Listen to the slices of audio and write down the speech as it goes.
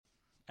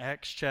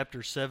Acts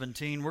chapter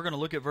 17. We're going to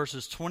look at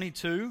verses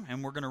 22,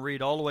 and we're going to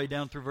read all the way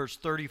down through verse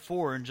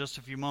 34 in just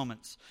a few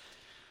moments.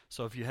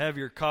 So if you have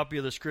your copy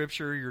of the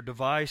Scripture, your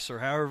device, or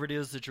however it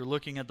is that you're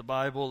looking at the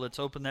Bible, let's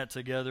open that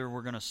together.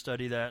 We're going to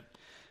study that,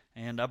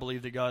 and I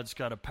believe that God's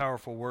got a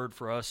powerful word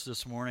for us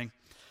this morning.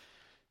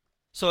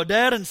 So a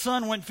dad and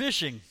son went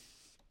fishing,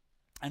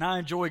 and I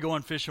enjoy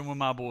going fishing with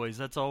my boys.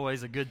 That's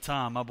always a good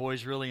time. My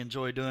boys really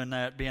enjoy doing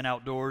that, being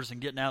outdoors and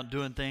getting out and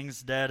doing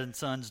things dad and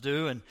sons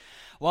do. And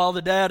while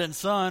the dad and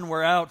son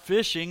were out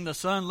fishing, the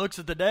son looks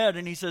at the dad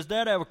and he says,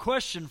 "Dad, I have a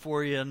question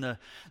for you." And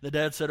the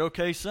dad said,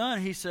 "Okay,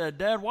 son." He said,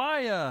 "Dad,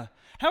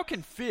 how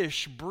can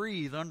fish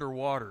breathe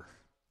underwater?"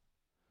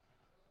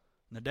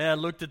 And the dad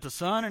looked at the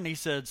son and he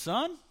said,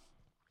 "Son,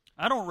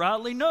 I don't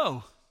rightly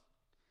know."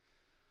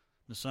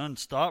 The son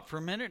stopped for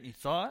a minute and he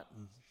thought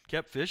and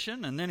kept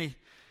fishing, and then he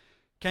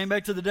came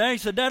back to the dad. He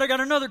said, "Dad, I got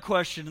another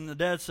question." And the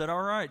dad said,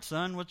 "All right,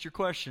 son, what's your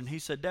question?" He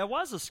said, "Dad,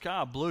 why is the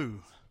sky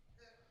blue?"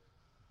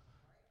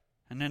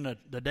 And then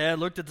the dad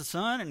looked at the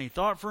son and he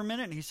thought for a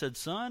minute and he said,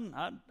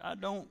 "Son, I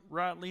don't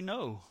rightly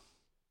know."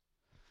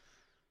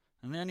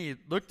 And then he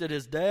looked at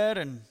his dad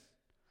and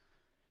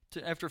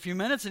after a few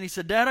minutes and he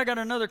said, "Dad, I got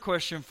another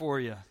question for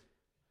you."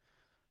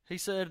 He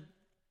said,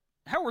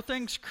 "How were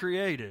things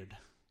created?"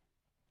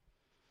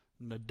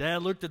 And the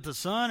dad looked at the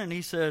son and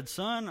he said,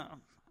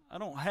 "Son, I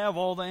don't have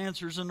all the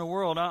answers in the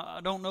world. I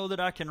don't know that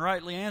I can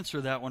rightly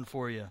answer that one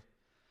for you."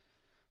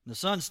 And the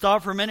son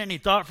stopped for a minute and he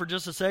thought for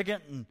just a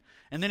second,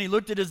 and then he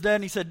looked at his dad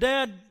and he said,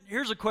 "Dad,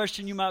 here's a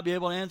question you might be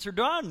able to answer.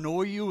 Do I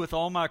annoy you with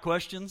all my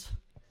questions?"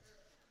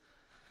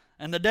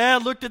 And the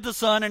dad looked at the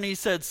son and he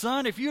said,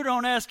 "Son, if you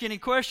don't ask any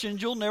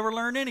questions, you'll never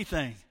learn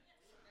anything."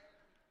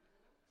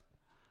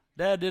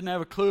 Dad didn't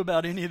have a clue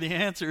about any of the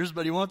answers,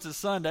 but he wants his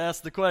son to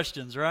ask the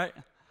questions, right?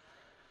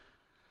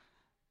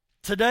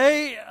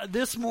 Today,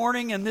 this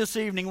morning, and this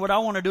evening, what I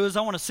want to do is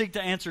I want to seek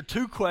to answer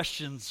two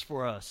questions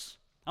for us.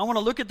 I want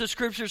to look at the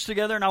Scriptures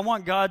together, and I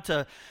want God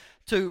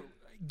to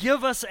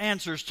give us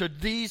answers to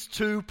these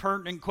two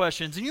pertinent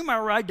questions. And you might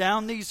write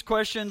down these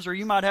questions, or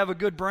you might have a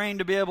good brain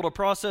to be able to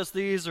process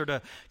these or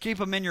to keep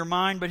them in your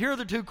mind. But here are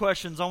the two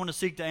questions I want to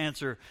seek to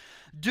answer.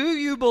 Do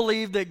you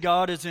believe that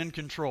God is in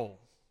control?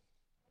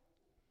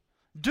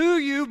 Do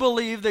you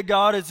believe that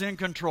God is in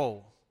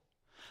control?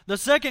 The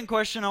second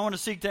question I want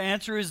to seek to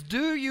answer is,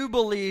 do you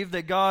believe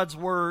that God's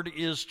Word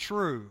is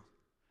true?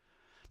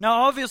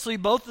 Now, obviously,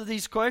 both of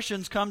these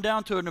questions come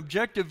down to an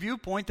objective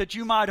viewpoint that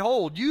you might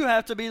hold. You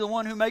have to be the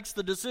one who makes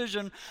the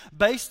decision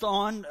based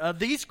on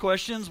these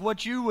questions,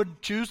 what you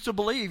would choose to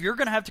believe. You're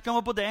going to have to come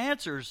up with the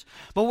answers.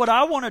 But what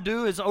I want to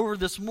do is, over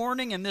this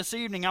morning and this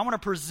evening, I want to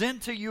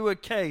present to you a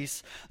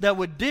case that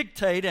would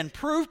dictate and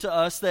prove to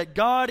us that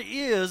God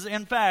is,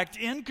 in fact,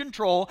 in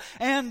control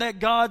and that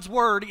God's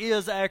Word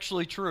is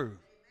actually true.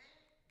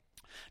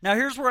 Now,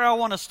 here's where I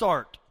want to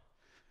start.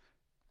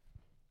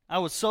 I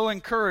was so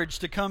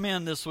encouraged to come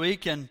in this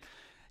week, and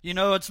you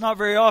know, it's not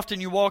very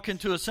often you walk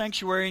into a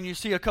sanctuary and you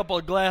see a couple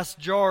of glass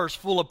jars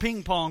full of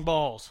ping pong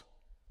balls.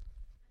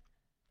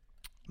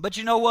 But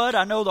you know what?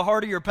 I know the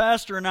heart of your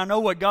pastor, and I know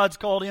what God's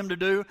called him to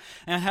do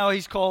and how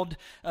he's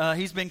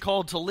been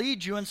called to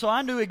lead you, and so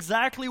I knew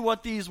exactly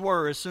what these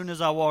were as soon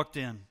as I walked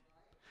in.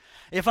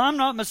 If I'm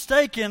not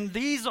mistaken,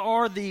 these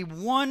are the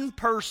one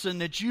person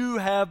that you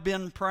have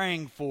been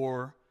praying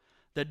for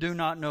that do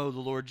not know the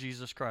Lord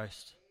Jesus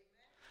Christ.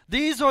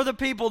 These are the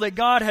people that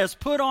God has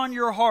put on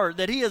your heart,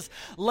 that He has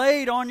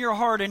laid on your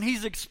heart, and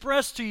He's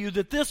expressed to you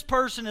that this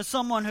person is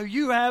someone who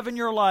you have in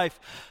your life,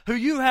 who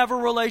you have a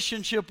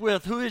relationship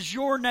with, who is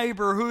your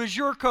neighbor, who is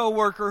your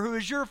coworker, who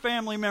is your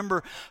family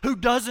member, who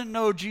doesn't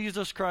know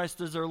Jesus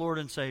Christ as their Lord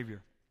and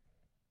Savior.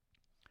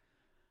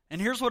 And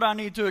here's what I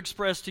need to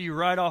express to you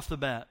right off the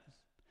bat.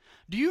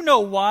 Do you know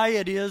why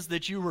it is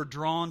that you were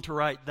drawn to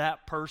write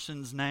that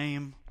person's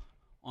name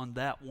on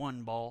that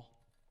one ball?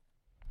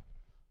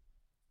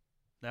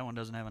 That one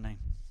doesn't have a name.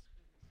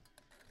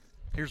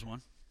 Here's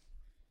one.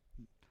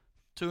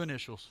 2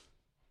 initials.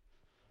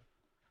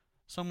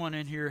 Someone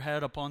in here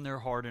had upon their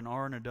heart an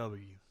R and a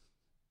W.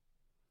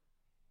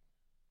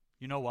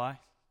 You know why?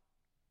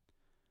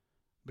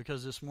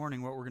 Because this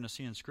morning what we're going to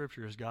see in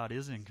Scripture is God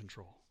is in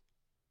control.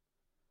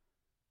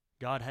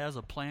 God has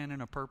a plan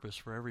and a purpose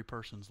for every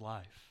person's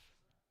life.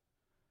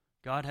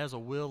 God has a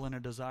will and a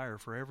desire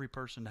for every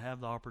person to have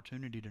the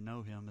opportunity to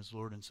know Him as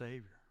Lord and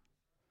Savior.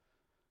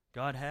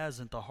 God has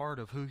at the heart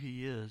of who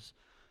He is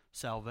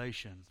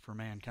salvation for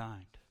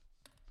mankind.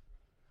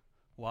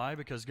 Why?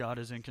 Because God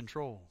is in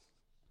control.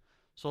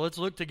 So let's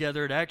look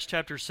together at Acts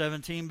chapter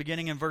 17,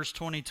 beginning in verse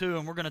 22,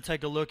 and we're going to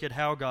take a look at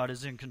how God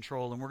is in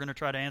control, and we're going to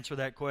try to answer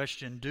that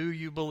question. Do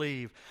you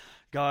believe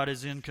God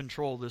is in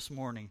control this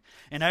morning?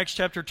 In Acts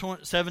chapter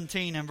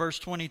 17 and verse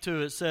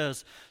 22 it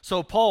says,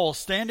 "So Paul,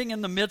 standing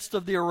in the midst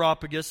of the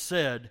Areopagus,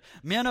 said,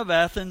 'Men of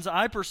Athens,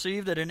 I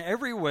perceive that in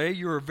every way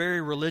you are very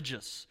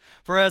religious.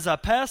 For as I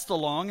passed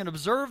along and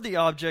observed the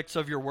objects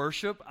of your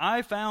worship,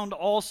 I found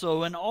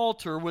also an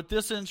altar with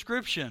this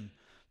inscription,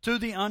 To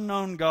the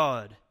unknown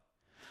God.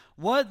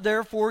 What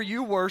therefore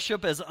you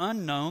worship as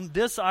unknown,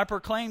 this I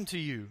proclaim to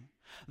you,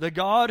 The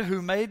God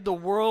who made the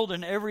world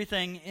and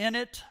everything in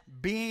it,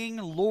 being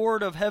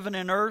Lord of heaven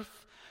and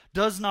earth,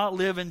 does not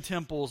live in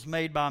temples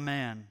made by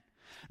man,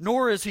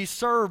 nor is he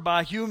served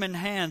by human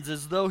hands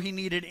as though he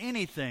needed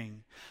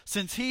anything,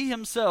 since he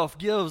himself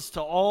gives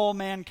to all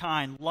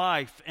mankind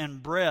life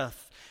and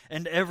breath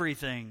and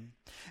everything.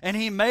 And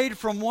he made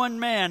from one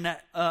man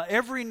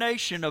every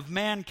nation of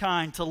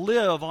mankind to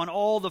live on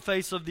all the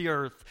face of the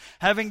earth,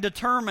 having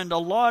determined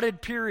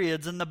allotted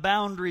periods and the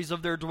boundaries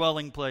of their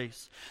dwelling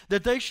place,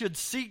 that they should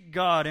seek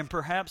God and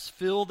perhaps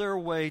feel their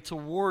way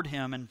toward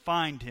him and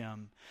find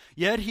him.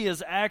 Yet he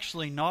is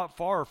actually not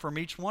far from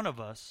each one of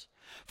us.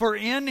 For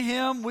in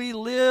him we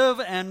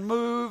live and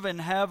move and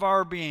have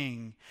our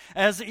being,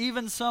 as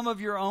even some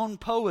of your own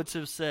poets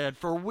have said,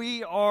 for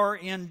we are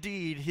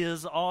indeed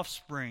his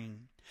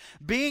offspring.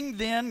 Being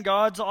then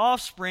God's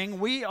offspring,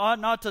 we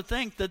ought not to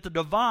think that the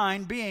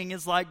divine being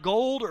is like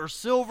gold or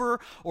silver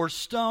or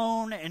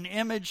stone, an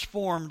image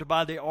formed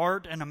by the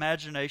art and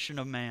imagination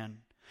of man.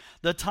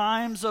 The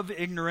times of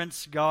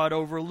ignorance God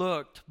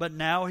overlooked, but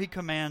now he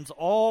commands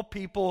all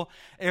people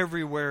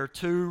everywhere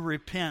to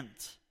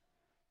repent,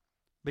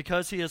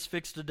 because he has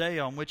fixed a day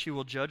on which he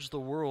will judge the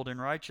world in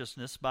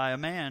righteousness by a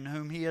man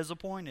whom he has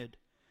appointed.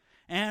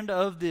 And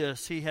of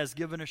this he has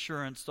given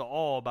assurance to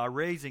all by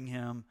raising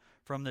him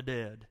from the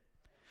dead.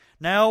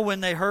 Now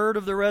when they heard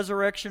of the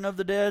resurrection of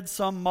the dead,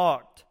 some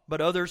mocked, but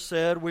others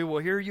said, we will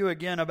hear you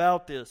again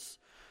about this.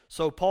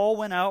 So Paul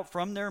went out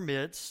from their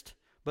midst,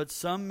 but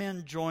some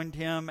men joined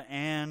him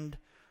and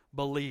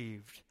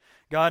believed.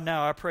 God,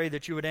 now I pray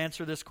that you would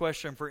answer this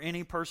question for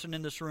any person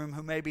in this room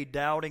who may be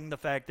doubting the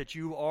fact that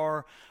you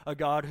are a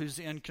God who's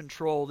in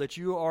control, that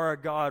you are a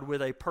God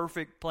with a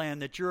perfect plan,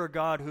 that you're a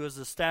God who has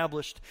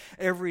established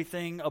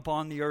everything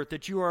upon the earth,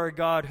 that you are a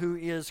God who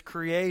is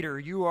creator,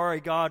 you are a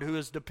God who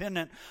is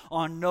dependent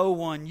on no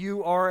one,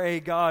 you are a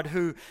God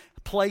who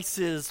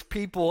places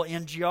people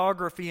in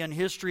geography and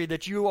history,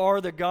 that you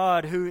are the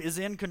God who is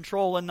in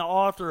control and the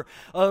author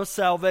of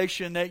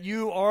salvation, that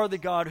you are the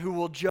God who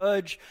will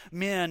judge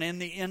men in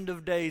the end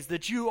of days,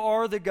 that you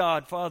are the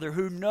God, Father,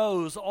 who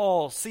knows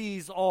all,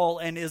 sees all,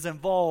 and is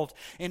involved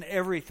in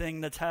everything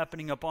that's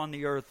happening upon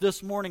the earth.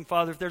 This morning,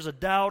 Father, if there's a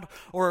doubt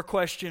or a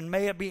question,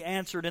 may it be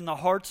answered in the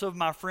hearts of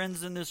my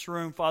friends in this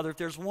room, Father. If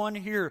there's one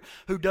here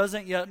who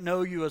doesn't yet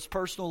know you as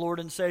personal Lord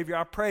and Savior,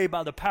 I pray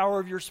by the power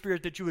of your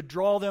Spirit that you would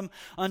draw them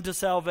unto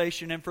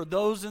salvation. And for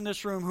those in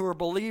this room who are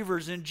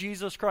believers in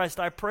Jesus Christ,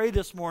 I pray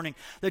this morning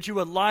that you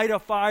would light a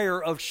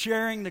fire of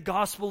sharing the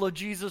gospel of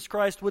Jesus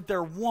Christ with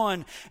their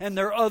one and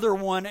their other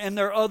one and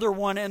their other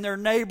one and their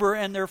neighbor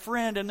and their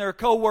friend and their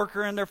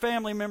coworker and their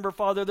family member,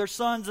 Father, their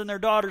sons and their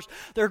daughters,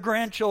 their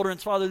grandchildren,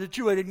 Father, that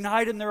you would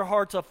ignite in their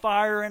hearts a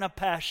fire and a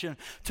passion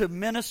to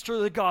minister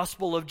the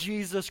gospel of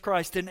Jesus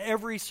Christ in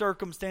every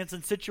circumstance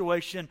and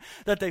situation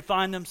that they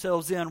find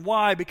themselves in.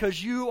 Why?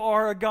 Because you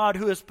are a God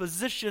who has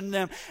positioned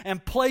them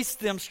and placed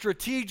them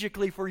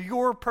strategically for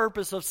your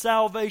purpose of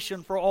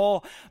salvation for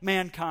all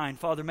mankind.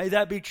 Father, may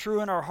that be true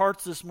in our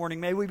hearts this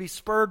morning. May we be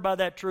spurred by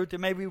that truth, and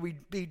may we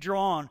be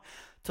drawn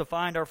to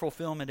find our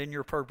fulfillment in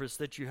your purpose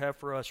that you have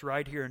for us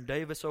right here in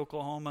Davis,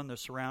 Oklahoma, and the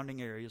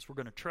surrounding areas. We're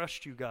going to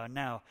trust you, God,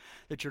 now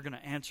that you're going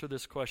to answer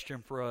this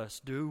question for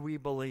us. Do we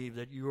believe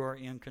that you are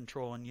in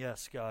control? And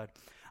yes, God,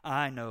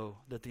 I know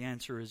that the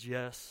answer is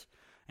yes.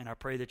 And I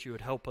pray that you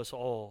would help us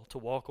all to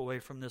walk away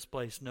from this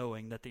place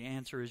knowing that the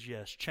answer is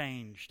yes,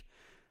 changed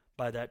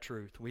by that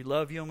truth. We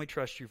love you and we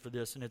trust you for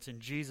this, and it's in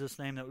Jesus'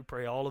 name that we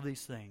pray all of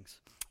these things.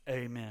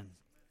 Amen.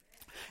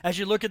 As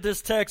you look at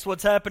this text,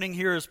 what's happening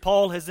here is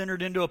Paul has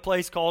entered into a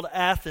place called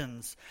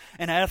Athens.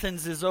 And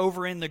Athens is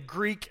over in the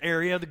Greek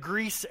area, the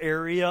Greece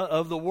area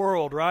of the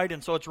world, right?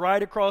 And so it's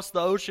right across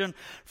the ocean,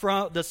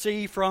 from the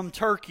sea from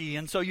Turkey.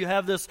 And so you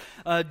have this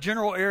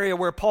general area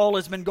where Paul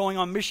has been going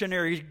on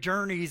missionary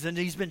journeys, and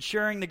he's been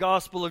sharing the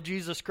gospel of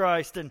Jesus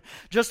Christ. And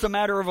just a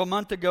matter of a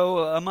month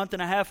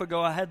and a half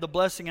ago, I had the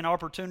blessing and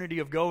opportunity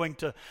of going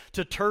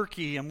to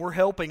Turkey, and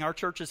our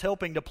church is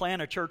helping to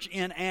plant a church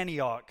in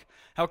Antioch.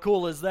 How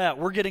cool is that?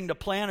 We're getting to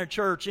plant a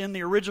church in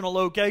the original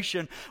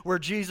location where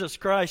Jesus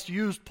Christ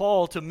used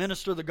Paul to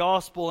minister the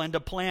gospel and to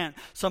plant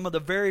some of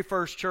the very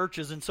first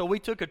churches. And so we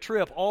took a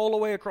trip all the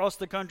way across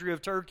the country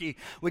of Turkey.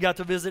 We got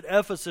to visit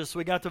Ephesus.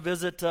 We got to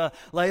visit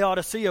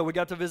Laodicea. We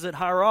got to visit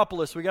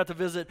Hierapolis. We got to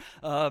visit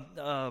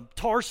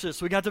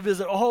Tarsus. We got to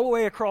visit all the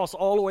way across,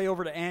 all the way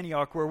over to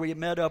Antioch, where we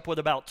met up with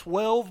about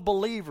 12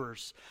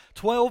 believers.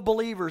 12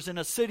 believers in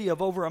a city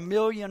of over 1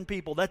 million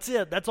people. That's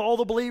it. That's all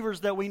the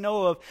believers that we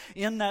know of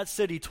in that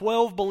city.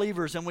 12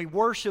 believers, and we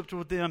worshiped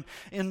with them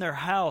in their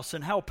house.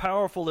 And how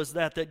powerful is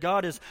that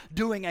God is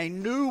doing a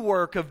new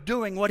work of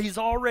doing what He's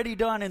already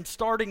done and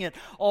starting it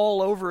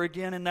all over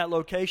again in that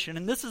location.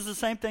 And this is the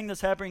same thing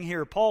that's happening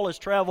here. Paul has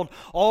traveled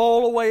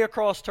all the way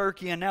across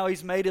Turkey, and now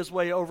he's made his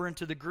way over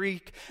into the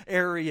Greek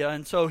area.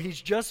 And so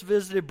he's just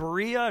visited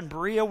Berea, and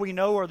Berea we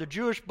know are the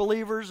Jewish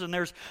believers, and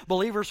there's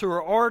believers who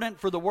are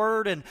ardent for the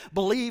Word and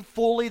believe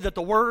fully that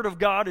the Word of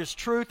God is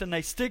truth, and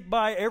they stick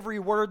by every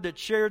word that's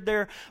shared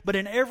there. But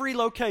in every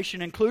every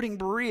location, including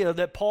Berea,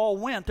 that Paul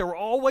went, there were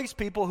always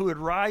people who would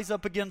rise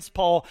up against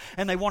Paul,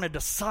 and they wanted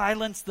to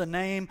silence the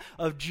name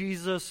of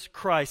Jesus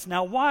Christ.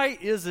 Now, why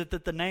is it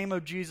that the name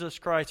of Jesus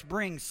Christ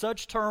brings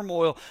such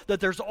turmoil that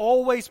there's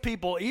always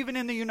people, even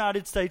in the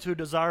United States, who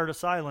desire to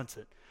silence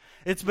it?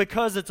 It's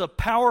because it's a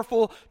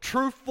powerful,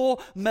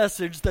 truthful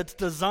message that's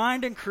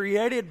designed and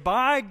created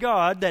by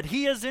God, that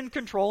He is in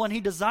control and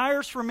He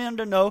desires for men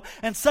to know,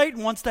 and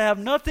Satan wants to have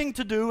nothing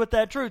to do with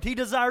that truth. He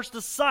desires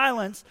to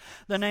silence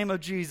the name of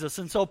Jesus.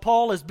 And so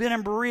Paul has been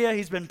in Berea,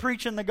 he's been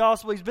preaching the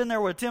gospel, he's been there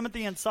with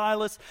Timothy and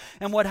Silas,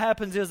 and what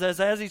happens is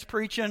as he's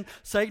preaching,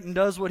 Satan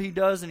does what he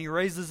does and he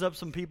raises up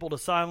some people to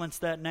silence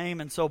that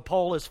name, and so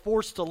Paul is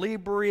forced to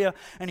leave Berea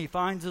and he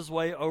finds his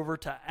way over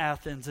to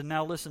Athens. And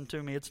now listen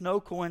to me, it's no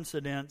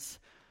coincidence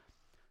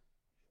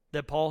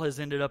that Paul has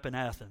ended up in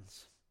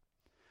Athens.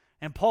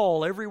 And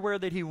Paul, everywhere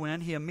that he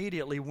went, he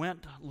immediately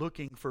went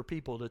looking for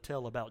people to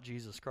tell about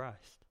Jesus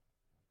Christ.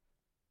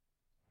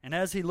 And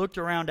as he looked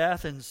around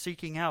Athens,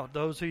 seeking out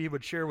those who he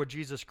would share with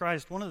Jesus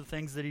Christ, one of the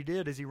things that he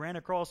did is he ran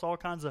across all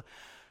kinds of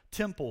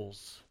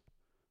temples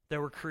that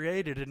were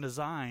created and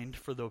designed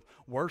for the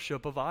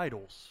worship of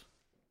idols.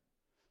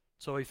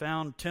 So he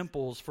found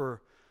temples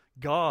for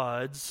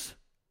gods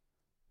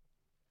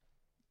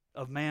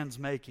of man's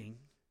making,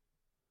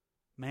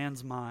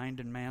 man's mind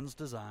and man's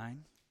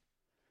design.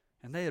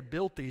 And they had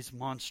built these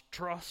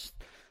monstrous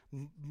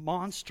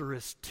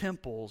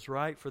temples,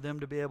 right, for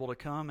them to be able to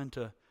come and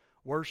to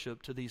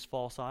worship to these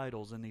false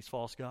idols and these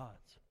false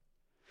gods.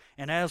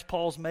 And as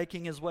Paul's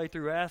making his way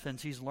through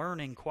Athens, he's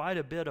learning quite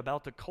a bit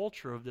about the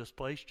culture of this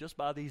place just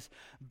by these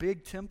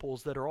big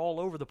temples that are all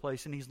over the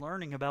place. And he's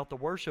learning about the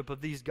worship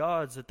of these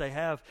gods that they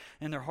have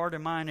in their heart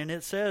and mind. And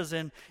it says,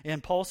 and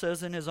Paul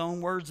says in his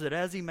own words, that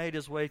as he made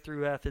his way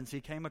through Athens,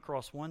 he came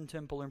across one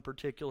temple in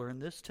particular.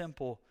 And this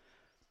temple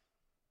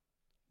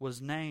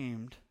was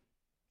named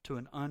to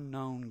an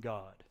unknown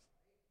God.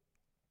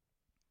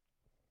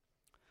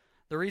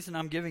 The reason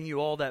I'm giving you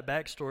all that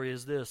backstory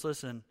is this.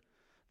 Listen,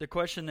 the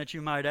question that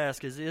you might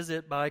ask is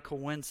it by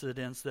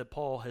coincidence that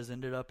Paul has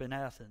ended up in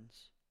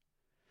Athens?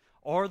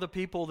 Are the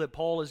people that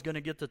Paul is going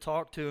to get to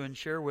talk to and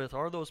share with,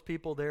 are those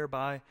people there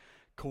by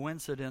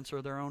coincidence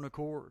or their own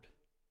accord?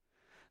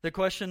 The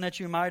question that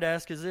you might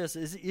ask is this,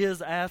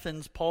 is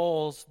Athens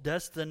Paul's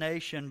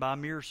destination by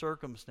mere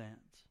circumstance?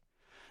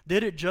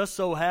 Did it just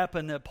so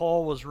happen that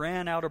Paul was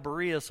ran out of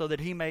Berea so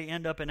that he may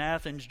end up in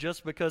Athens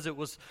just because it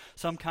was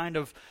some kind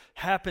of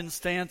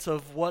happenstance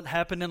of what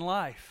happened in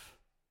life?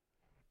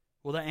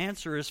 Well, the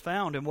answer is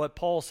found in what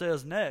Paul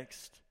says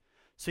next.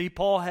 See,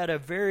 Paul had a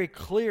very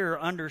clear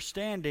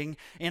understanding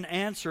in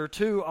answer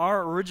to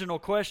our original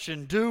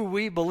question, do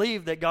we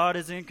believe that God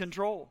is in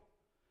control?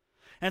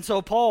 And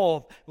so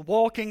Paul,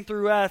 walking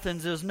through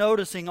Athens, is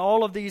noticing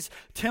all of these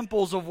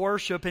temples of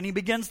worship, and he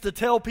begins to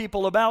tell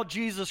people about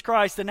Jesus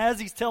Christ. And as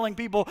he's telling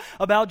people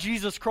about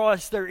Jesus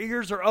Christ, their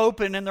ears are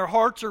open and their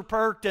hearts are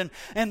perked, and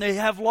they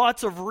have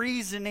lots of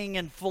reasoning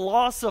and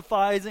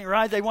philosophizing,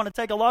 right? They want to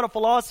take a lot of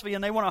philosophy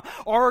and they want to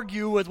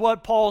argue with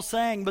what Paul's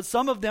saying, but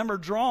some of them are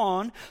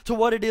drawn to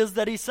what it is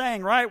that he's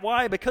saying, right?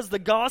 Why? Because the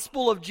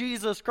gospel of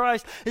Jesus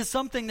Christ is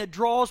something that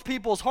draws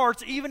people's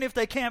hearts, even if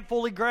they can't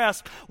fully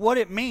grasp what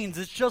it means.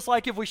 It's just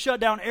like if we shut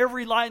down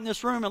every light in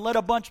this room and let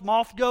a bunch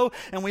moth go,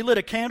 and we lit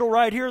a candle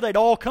right here, they'd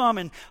all come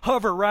and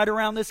hover right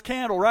around this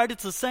candle, right?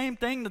 It's the same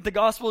thing that the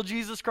gospel of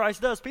Jesus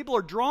Christ does. People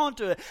are drawn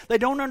to it. They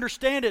don't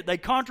understand it. They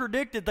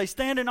contradict it. They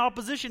stand in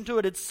opposition to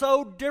it. It's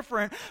so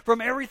different from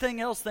everything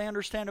else they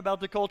understand about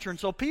the culture. And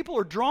so people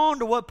are drawn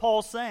to what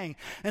Paul's saying.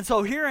 And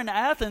so here in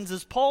Athens,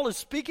 as Paul is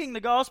speaking the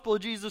gospel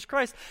of Jesus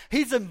Christ,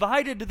 he's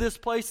invited to this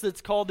place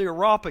that's called the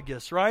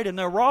Areopagus, right? And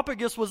the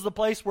Areopagus was the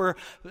place where,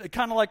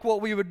 kind of like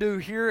what we would do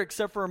here,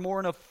 except for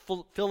more in a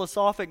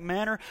philosophic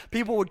manner,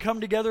 people would come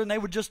together and they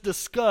would just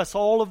discuss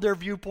all of their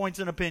viewpoints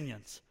and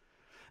opinions.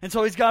 And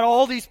so he's got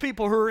all these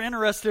people who are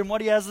interested in what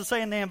he has to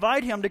say, and they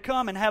invite him to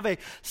come and have a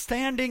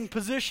standing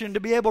position to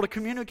be able to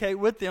communicate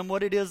with them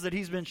what it is that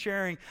he's been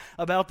sharing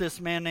about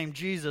this man named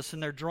Jesus,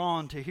 and they're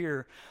drawn to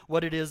hear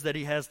what it is that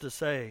he has to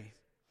say.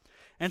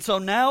 And so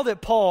now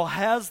that Paul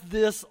has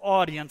this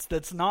audience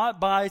that's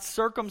not by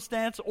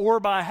circumstance or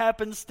by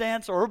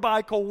happenstance or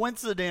by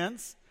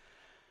coincidence,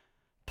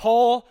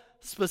 Paul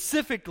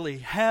specifically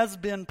has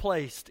been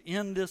placed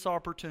in this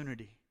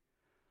opportunity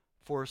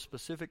for a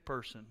specific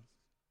person,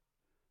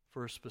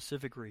 for a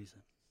specific reason.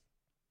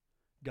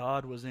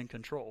 God was in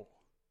control.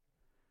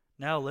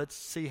 Now let's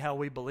see how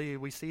we believe.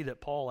 We see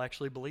that Paul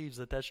actually believes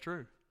that that's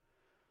true.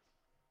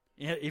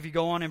 If you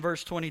go on in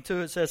verse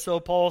 22, it says, so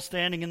Paul,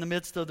 standing in the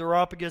midst of the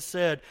Areopagus,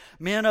 said,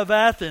 men of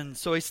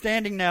Athens. So he's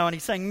standing now and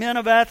he's saying, men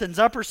of Athens,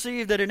 I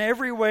perceive that in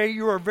every way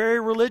you are very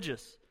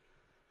religious.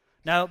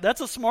 Now, that's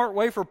a smart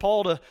way for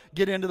Paul to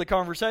get into the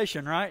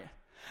conversation, right?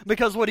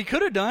 Because what he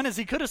could have done is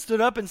he could have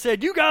stood up and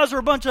said, you guys are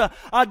a bunch of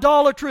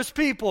idolatrous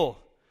people.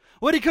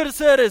 What he could have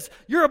said is,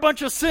 you're a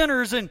bunch of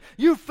sinners and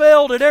you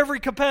failed at every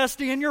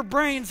capacity and your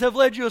brains have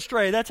led you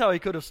astray. That's how he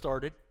could have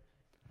started.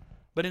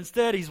 But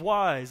instead, he's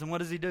wise. And what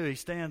does he do? He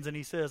stands and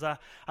he says,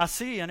 I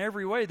see in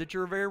every way that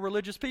you're a very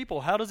religious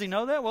people. How does he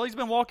know that? Well, he's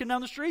been walking down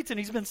the streets and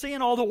he's been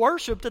seeing all the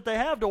worship that they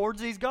have towards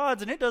these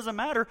gods. And it doesn't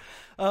matter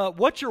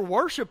what you're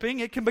worshiping,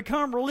 it can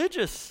become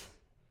religious.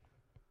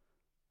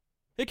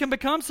 It can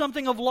become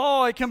something of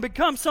law. It can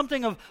become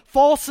something of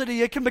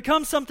falsity. It can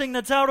become something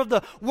that's out of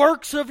the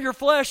works of your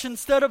flesh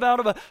instead of out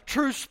of a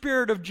true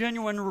spirit of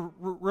genuine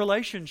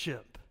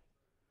relationship.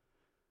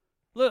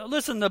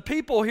 Listen, the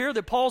people here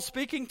that Paul's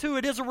speaking to,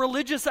 it is a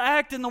religious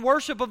act in the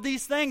worship of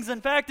these things. In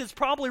fact, it's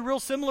probably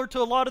real similar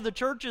to a lot of the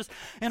churches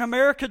in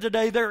America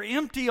today. They're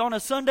empty on a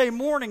Sunday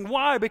morning.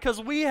 Why? Because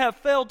we have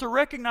failed to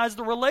recognize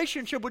the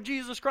relationship with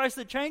Jesus Christ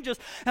that changes.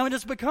 And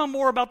it's become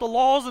more about the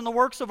laws and the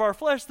works of our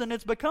flesh than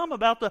it's become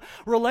about the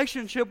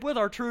relationship with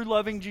our true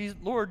loving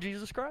Lord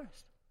Jesus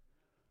Christ.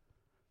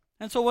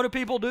 And so what do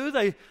people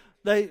do?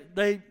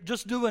 They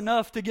just do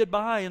enough to get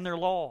by in their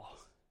law.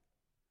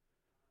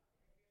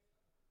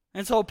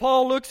 And so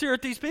Paul looks here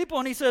at these people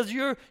and he says,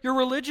 you're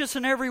religious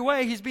in every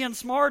way. He's being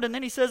smart. And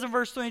then he says in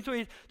verse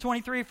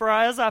 23, for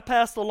as I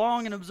passed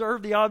along and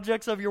observed the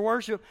objects of your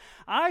worship,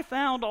 I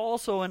found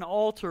also an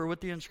altar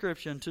with the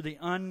inscription, to the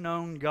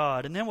unknown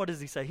God. And then what does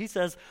he say? He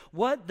says,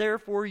 what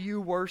therefore you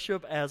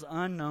worship as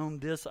unknown,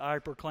 this I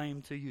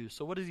proclaim to you.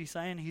 So what is he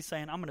saying? He's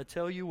saying, I'm going to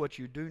tell you what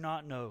you do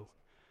not know,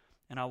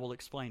 and I will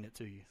explain it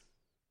to you.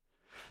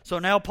 So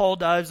now Paul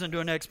dives into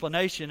an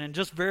explanation. And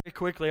just very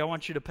quickly, I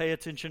want you to pay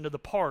attention to the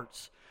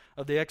parts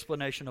of the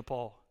explanation of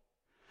Paul.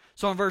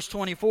 So in verse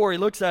 24, he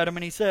looks at him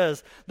and he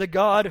says, the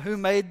God who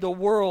made the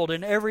world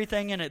and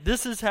everything in it.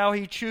 This is how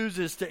he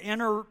chooses to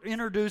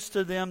introduce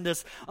to them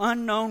this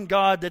unknown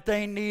God that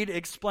they need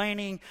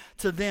explaining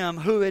to them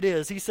who it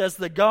is. He says,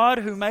 the God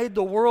who made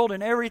the world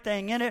and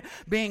everything in it,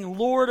 being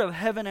Lord of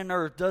heaven and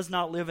earth, does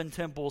not live in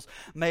temples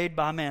made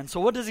by man.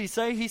 So what does he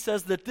say? He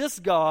says that this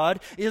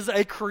God is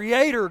a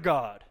creator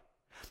God.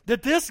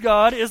 That this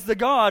God is the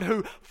God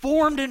who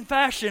formed and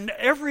fashioned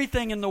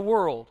everything in the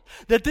world.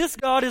 That this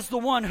God is the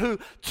one who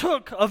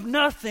took of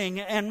nothing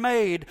and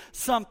made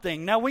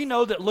something. Now we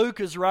know that Luke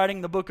is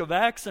writing the book of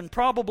Acts, and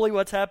probably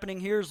what's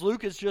happening here is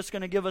Luke is just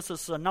going to give us a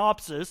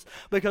synopsis,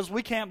 because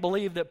we can't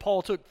believe that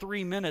Paul took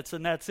 3 minutes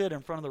and that's it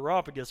in front of the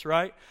Areopagus,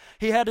 right?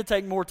 He had to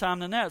take more time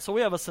than that. So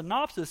we have a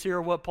synopsis here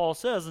of what Paul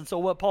says. And so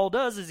what Paul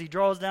does is he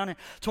draws down in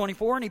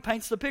 24 and he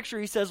paints the picture.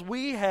 He says,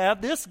 we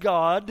have this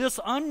God, this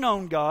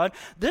unknown God.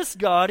 This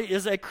God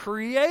is a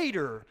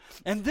creator.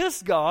 And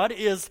this God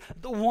is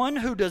the one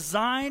who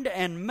designed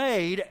and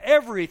made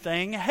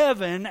everything,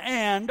 heaven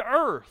and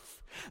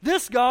earth.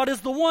 This God is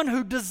the one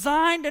who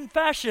designed and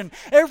fashioned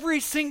every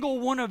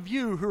single one of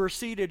you who are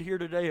seated here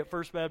today at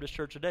First Baptist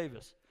Church of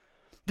Davis.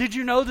 Did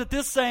you know that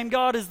this same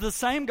God is the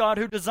same God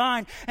who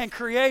designed and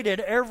created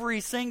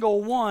every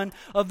single one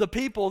of the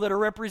people that are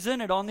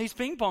represented on these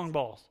ping pong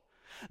balls?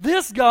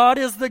 This God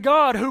is the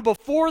God who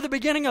before the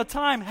beginning of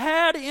time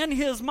had in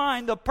his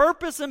mind the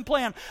purpose and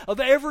plan of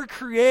every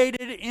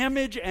created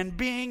image and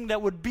being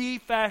that would be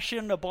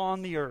fashioned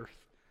upon the earth.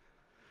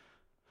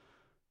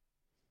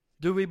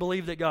 Do we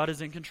believe that God is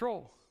in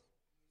control?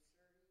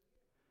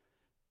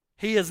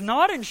 He is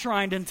not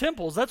enshrined in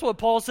temples. That's what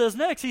Paul says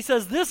next. He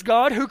says, this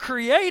God who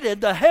created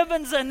the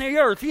heavens and the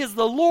earth. He is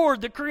the Lord,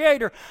 the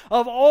creator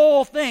of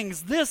all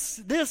things.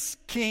 This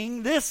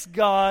king, this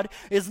God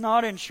is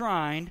not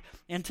enshrined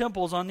in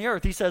temples on the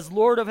earth. He says,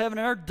 Lord of heaven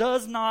and earth,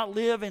 does not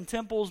live in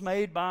temples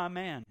made by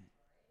man.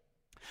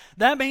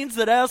 That means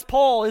that as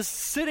Paul is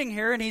sitting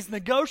here and he's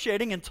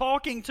negotiating and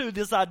talking to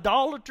this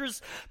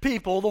idolatrous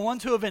people, the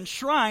ones who have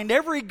enshrined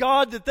every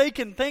god that they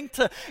can think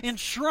to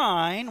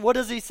enshrine, what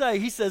does he say?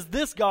 He says,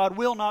 this God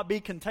will not be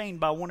contained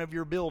by one of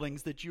your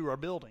buildings that you are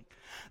building.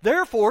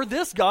 Therefore,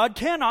 this God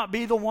cannot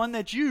be the one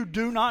that you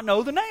do not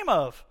know the name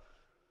of.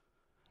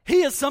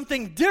 He is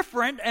something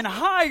different and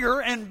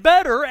higher and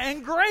better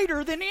and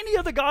greater than any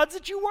of the gods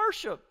that you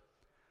worship.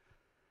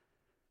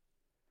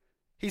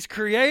 He's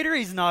creator,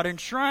 he's not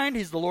enshrined,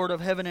 he's the Lord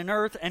of heaven and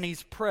earth, and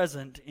he's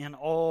present in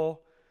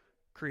all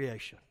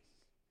creation.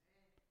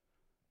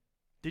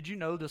 Did you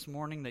know this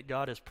morning that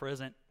God is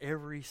present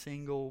every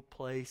single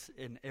place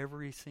in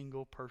every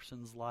single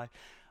person's life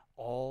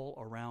all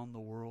around the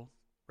world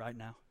right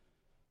now?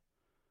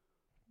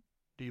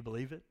 Do you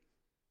believe it?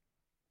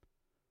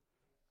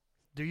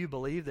 Do you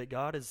believe that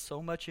God is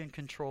so much in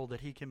control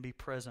that he can be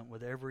present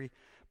with every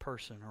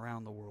person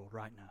around the world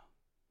right now?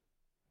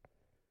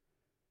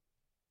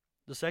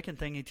 The second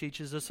thing he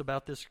teaches us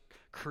about this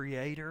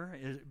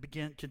creator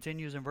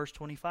continues in verse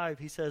 25.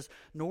 He says,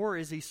 nor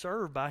is he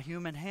served by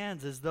human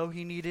hands as though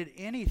he needed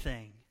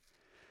anything,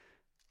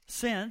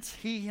 since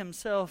he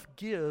himself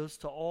gives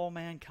to all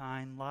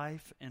mankind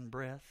life and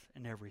breath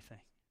and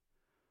everything.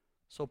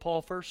 So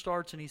Paul first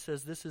starts and he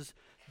says this is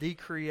the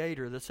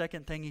creator. The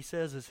second thing he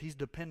says is he's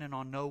dependent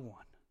on no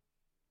one.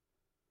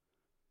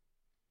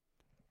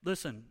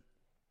 Listen,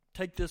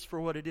 take this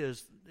for what it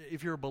is.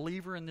 If you're a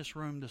believer in this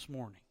room this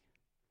morning,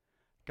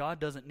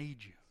 God doesn't need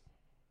you.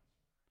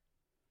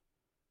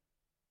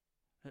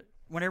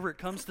 Whenever it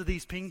comes to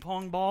these ping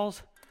pong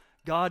balls,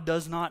 God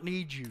does not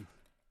need you.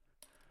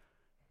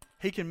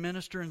 He can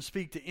minister and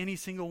speak to any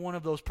single one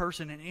of those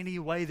persons in any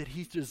way that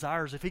He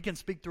desires. If He can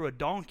speak through a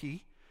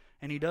donkey,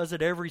 and He does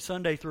it every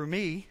Sunday through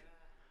me,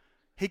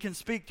 He can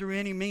speak through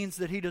any means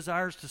that He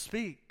desires to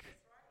speak.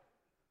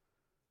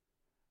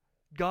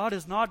 God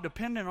is not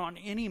dependent on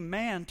any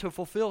man to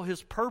fulfill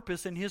His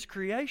purpose in His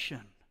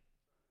creation.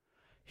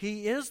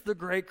 He is the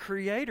great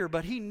Creator,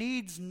 but He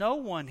needs no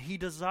one. He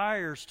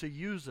desires to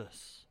use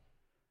us.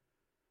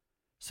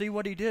 See,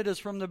 what He did is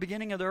from the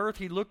beginning of the earth,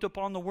 He looked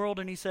upon the world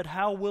and He said,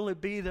 how will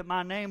it be that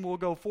my name will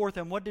go forth?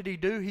 And what did He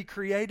do? He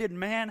created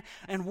man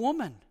and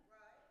woman.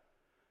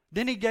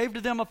 Then He gave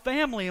to them a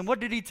family. And what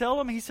did He tell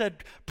them? He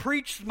said,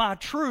 preach my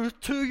truth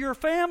to your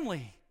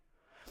family.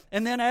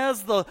 And then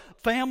as the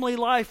family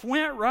life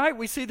went, right,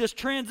 we see this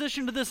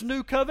transition to this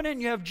new covenant.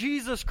 You have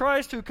Jesus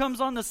Christ who comes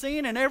on the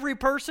scene, and every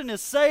person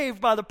is saved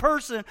by the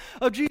person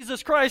of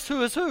Jesus Christ,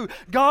 who is who?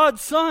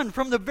 God's Son.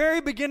 From the very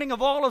beginning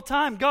of all of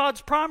time,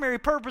 God's primary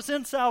purpose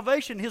in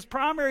salvation, His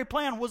primary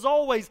plan was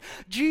always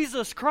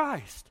Jesus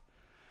Christ.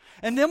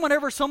 And then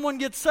whenever someone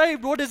gets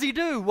saved, what does He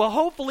do? Well,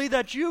 hopefully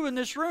that's you in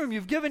this room.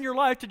 You've given your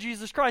life to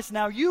Jesus Christ.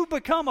 Now you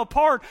become a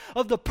part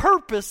of the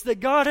purpose that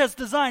God has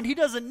designed. He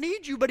doesn't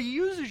need you, but He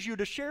uses you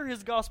to share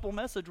His gospel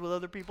message with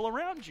other people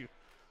around you.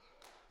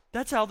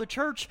 That's how the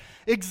church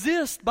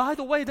exists. By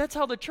the way, that's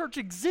how the church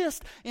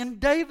exists in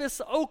Davis,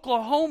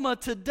 Oklahoma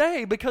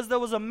today, because there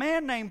was a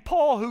man named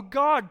Paul who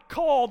God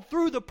called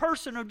through the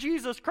person of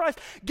Jesus Christ,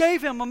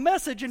 gave him a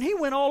message, and he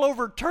went all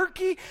over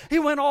Turkey, he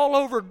went all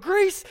over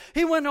Greece,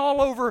 he went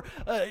all over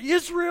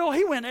Israel,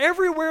 he went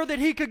everywhere that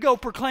he could go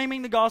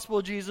proclaiming the gospel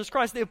of Jesus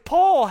Christ. If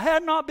Paul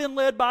had not been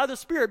led by the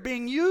Spirit,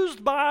 being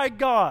used by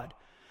God,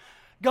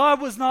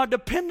 God was not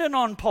dependent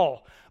on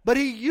Paul. But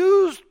He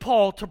used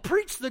Paul to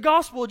preach the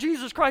gospel of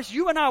Jesus Christ.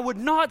 You and I would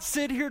not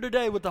sit here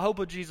today with the hope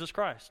of Jesus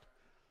Christ.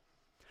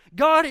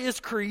 God is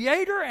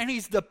Creator and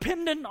He's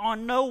dependent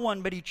on no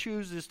one, but He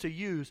chooses to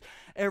use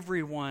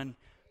everyone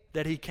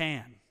that He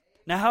can.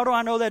 Now, how do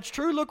I know that's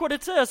true? Look what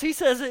it says.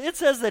 It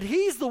says that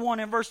He's the one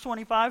in verse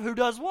 25 who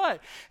does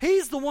what?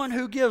 He's the one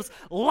who gives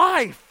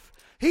life.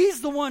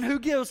 He's the one who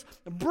gives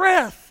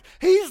breath.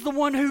 He's the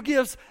one who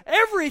gives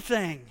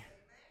everything.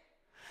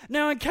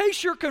 Now, in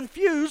case you're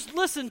confused,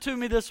 listen to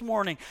me this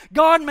morning.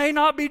 God may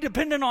not be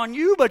dependent on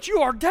you, but you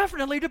are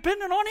definitely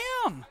dependent on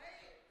Him.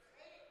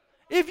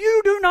 If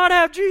you do not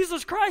have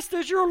Jesus Christ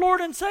as your Lord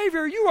and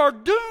Savior, you are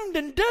doomed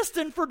and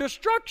destined for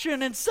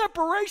destruction and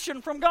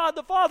separation from God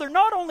the Father.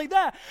 Not only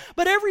that,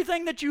 but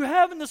everything that you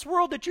have in this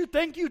world that you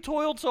think you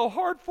toiled so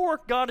hard for,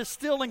 God is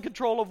still in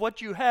control of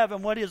what you have,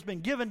 and what has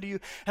been given to you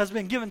has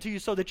been given to you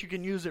so that you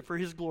can use it for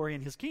His glory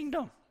and His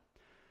kingdom.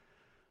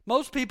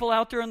 Most people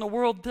out there in the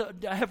world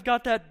have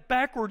got that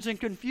backwards and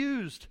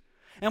confused.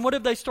 And what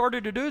have they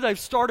started to do? They've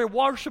started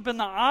worshiping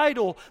the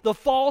idol, the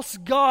false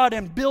god,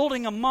 and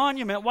building a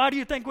monument. Why do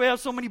you think we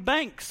have so many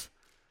banks?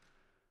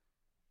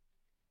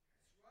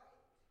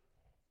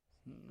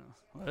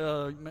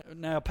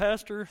 Now,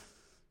 Pastor,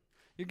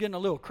 you're getting a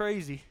little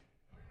crazy.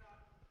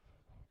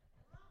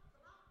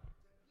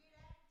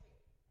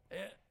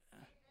 I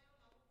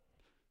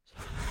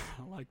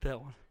like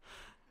that one.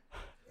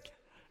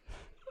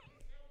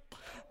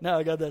 Now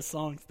I got that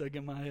song stuck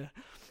in my head.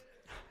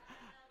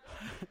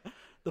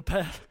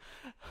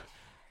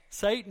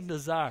 Satan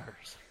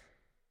desires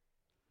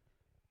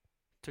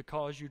to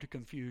cause you to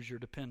confuse your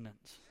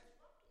dependence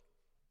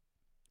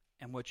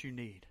and what you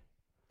need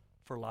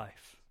for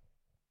life,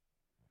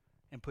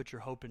 and put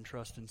your hope and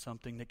trust in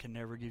something that can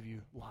never give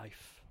you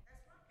life,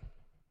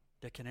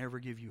 that can never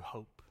give you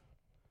hope,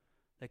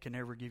 that can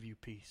never give you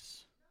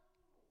peace.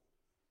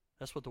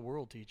 That's what the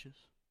world teaches.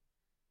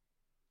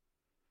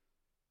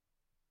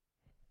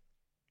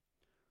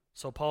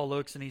 So Paul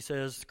looks and he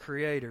says,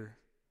 Creator,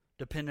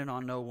 dependent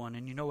on no one.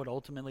 And you know what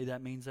ultimately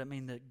that means? That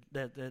means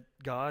that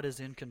God is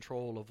in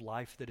control of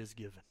life that is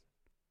given.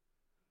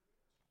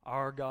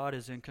 Our God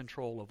is in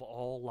control of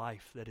all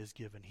life that is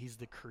given. He's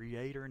the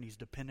Creator and He's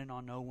dependent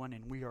on no one,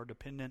 and we are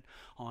dependent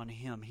on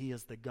Him. He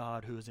is the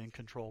God who is in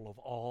control of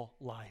all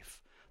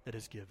life that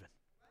is given.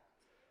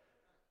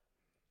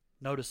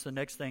 Notice the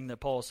next thing that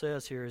Paul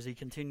says here as he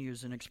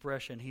continues an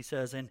expression. He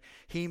says, and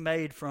He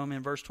made from,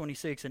 in verse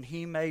 26, and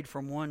He made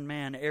from one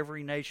man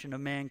every nation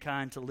of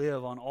mankind to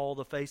live on all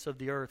the face of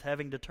the earth,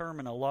 having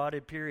determined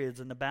allotted periods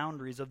and the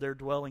boundaries of their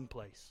dwelling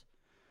place.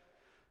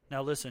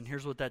 Now listen,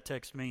 here's what that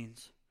text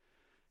means.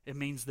 It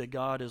means that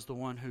God is the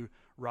one who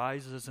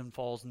rises and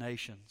falls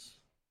nations.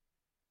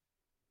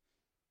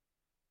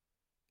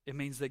 It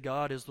means that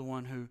God is the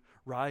one who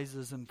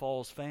rises and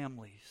falls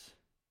families.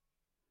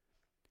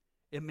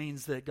 It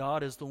means that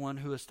God is the one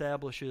who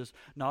establishes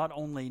not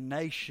only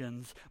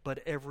nations, but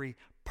every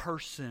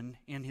person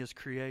in His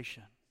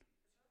creation.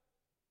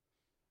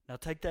 Now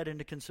take that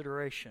into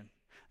consideration.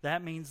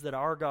 That means that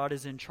our God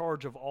is in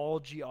charge of all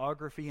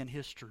geography and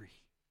history.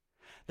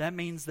 That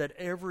means that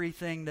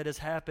everything that has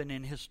happened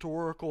in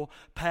historical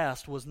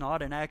past was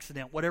not an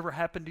accident. Whatever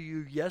happened to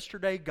you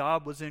yesterday,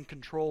 God was in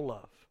control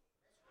of.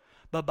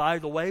 But by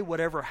the way,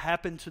 whatever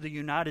happened to the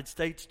United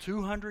States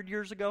 200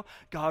 years ago,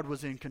 God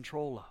was in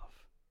control of.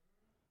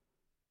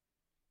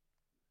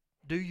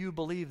 Do you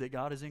believe that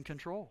God is in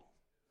control?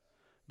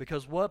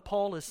 Because what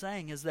Paul is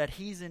saying is that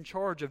he's in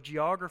charge of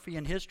geography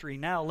and history.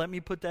 Now, let me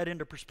put that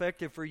into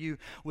perspective for you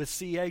with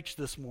CH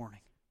this morning.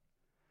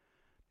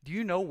 Do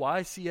you know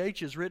why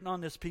CH is written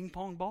on this ping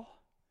pong ball?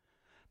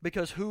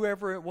 Because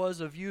whoever it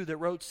was of you that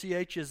wrote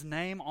CH's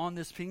name on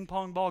this ping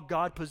pong ball,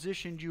 God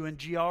positioned you in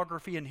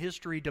geography and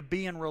history to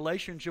be in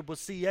relationship with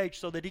CH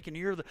so that he can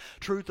hear the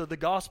truth of the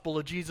gospel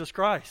of Jesus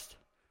Christ.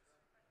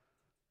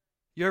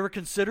 You ever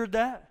considered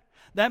that?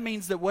 That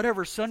means that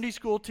whatever Sunday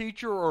school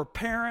teacher or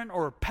parent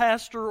or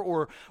pastor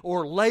or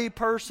lay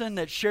person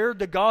that shared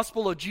the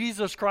gospel of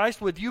Jesus Christ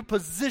with you,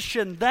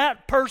 position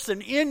that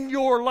person in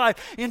your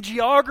life in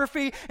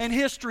geography and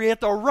history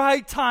at the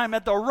right time,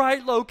 at the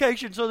right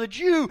location, so that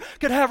you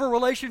could have a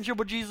relationship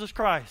with Jesus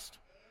Christ.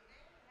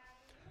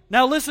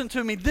 Now listen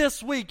to me,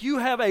 this week you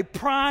have a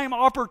prime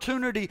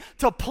opportunity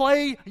to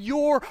play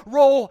your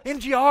role in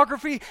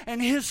geography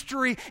and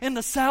history in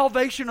the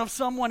salvation of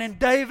someone in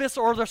Davis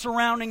or the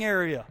surrounding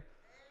area.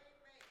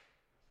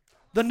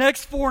 The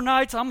next 4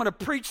 nights, I'm going to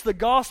preach the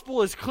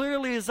gospel as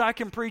clearly as I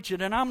can preach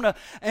it.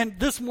 And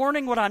this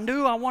morning, what I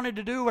knew I wanted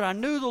to do, what I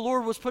knew the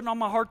Lord was putting on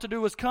my heart to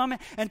do was come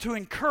and to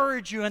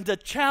encourage you and to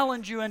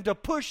challenge you and to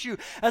push you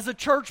as a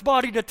church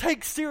body to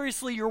take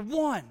seriously your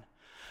one.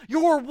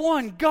 You're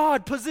one.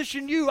 God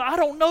positioned you. I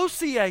don't know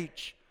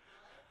CH.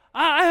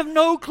 I have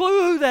no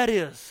clue who that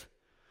is.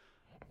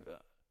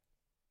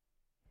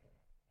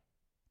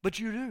 But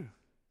you do.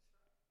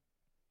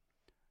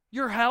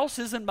 Your house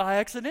isn't by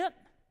accident.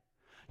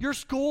 Your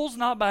school's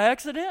not by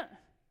accident.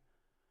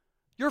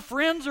 Your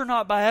friends are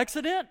not by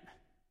accident.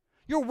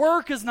 Your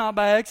work is not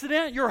by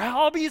accident. Your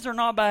hobbies are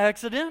not by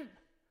accident.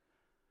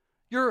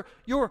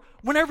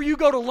 Whenever you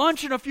go to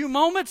lunch in a few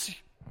moments,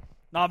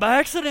 not by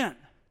accident.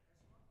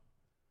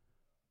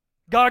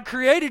 God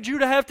created you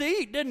to have to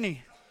eat, didn't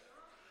He?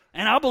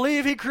 And I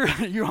believe He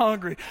created, you're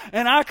hungry.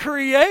 And I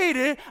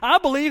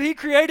believe He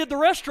created the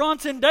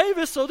restaurants in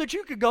Davis so that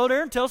you could go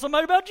there and tell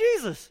somebody about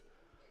Jesus.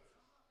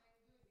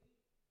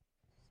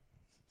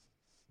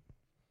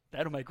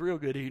 That'll make real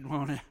good eating,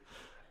 won't it?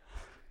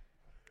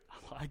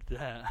 I like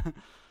that.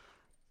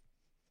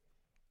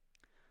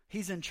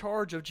 He's in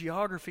charge of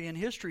geography and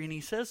history, and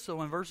He says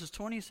so in verses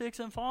 26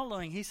 and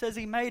following. He says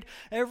He made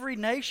every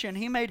nation,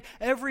 He made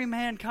every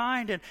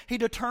mankind, and He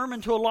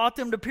determined to allot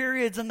them to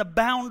periods and the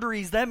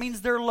boundaries. That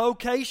means their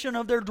location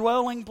of their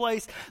dwelling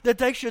place, that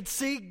they should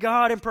seek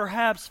God and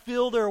perhaps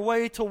feel their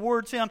way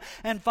towards Him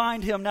and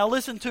find Him. Now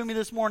listen to me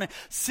this morning.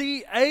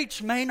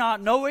 CH may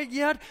not know it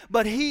yet,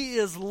 but he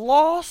is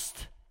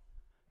lost.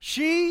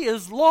 She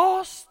is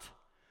lost.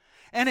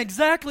 And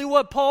exactly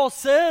what Paul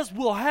says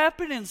will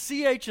happen in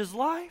CH's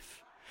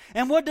life.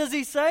 And what does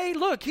he say?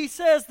 Look, he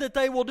says that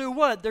they will do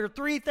what? There are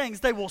 3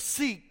 things. They will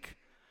seek.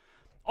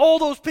 All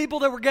those people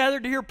that were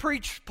gathered to hear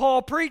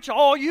Paul preach,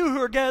 all you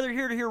who are gathered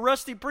here to hear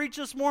Rusty preach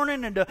this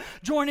morning and to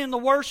join in the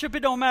worship, it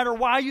don't matter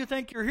why you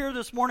think you're here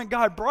this morning.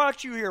 God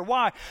brought you here.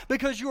 Why?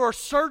 Because you are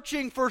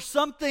searching for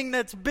something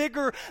that's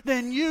bigger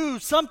than you,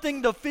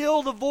 something to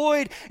fill the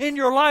void in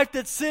your life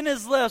that sin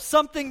has left,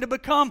 something to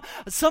become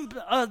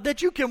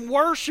that you can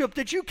worship,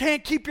 that you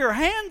can't keep your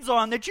hands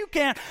on, that you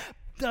can't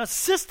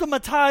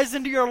systematize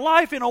into your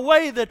life in a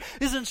way that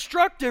is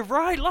instructive,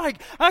 right?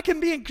 Like, I can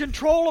be in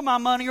control of my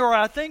money, or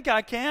I think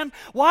I can.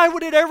 Why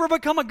would it ever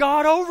become a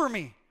God over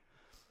me?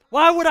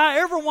 Why would I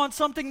ever want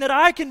something that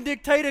I can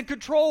dictate and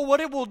control what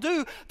it will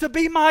do to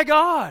be my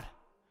God?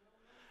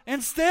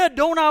 Instead,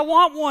 don't I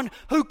want one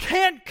who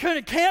can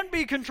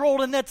be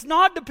controlled and that's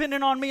not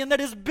dependent on me and that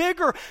is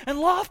bigger and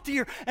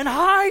loftier and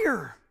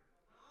higher?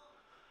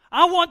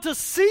 I want to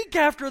seek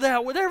after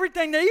that with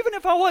everything. That even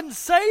if I wasn't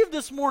saved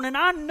this morning,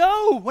 I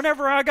know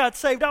whenever I got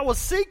saved, I was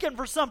seeking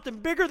for something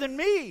bigger than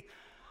me.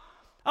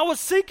 I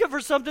was seeking for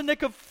something that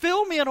could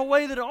fill me in a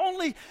way that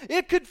only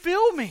it could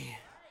fill me.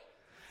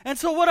 And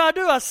so what I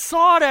do, I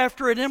sought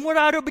after it. And what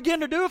I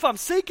begin to do, if I'm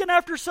seeking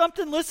after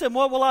something, listen,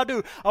 what will I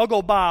do? I'll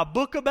go buy a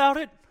book about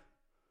it.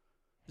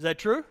 Is that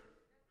true?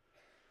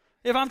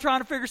 If I'm trying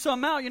to figure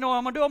something out, you know what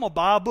I'm going to do? I'm going to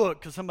buy a book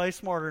because somebody's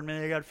smarter than me.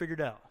 They got it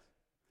figured out.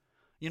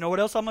 You know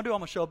what else I'm going to do? I'm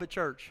going to show up at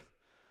church.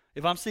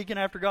 If I'm seeking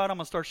after God, I'm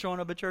going to start showing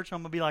up at church. I'm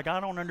going to be like, I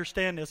don't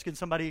understand this. Can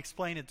somebody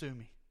explain it to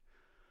me?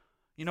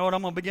 You know what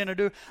I'm going to begin to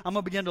do? I'm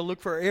going to begin to look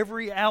for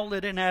every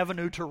outlet and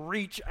avenue to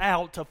reach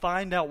out to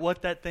find out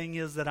what that thing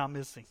is that I'm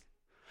missing.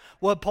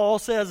 What Paul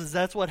says is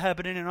that's what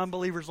happened in an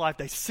unbeliever's life.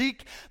 They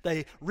seek,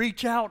 they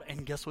reach out,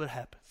 and guess what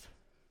happens?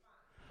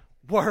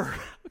 Word.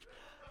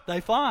 They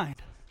find.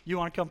 You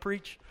want to come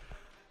preach?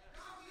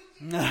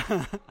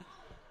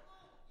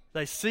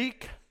 They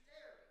seek,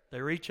 they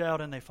reach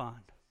out, and they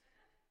find.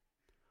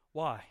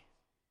 Why?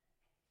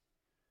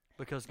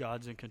 Because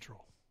God's in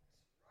control.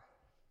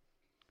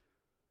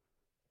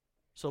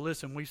 So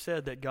listen, we've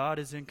said that God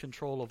is in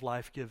control of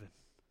life given.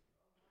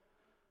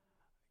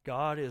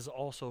 God is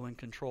also in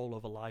control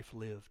of a life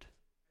lived.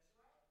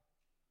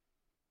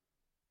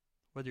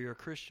 Whether you're a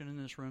Christian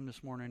in this room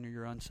this morning or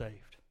you're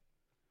unsaved,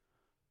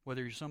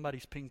 whether you're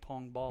somebody's ping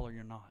pong ball or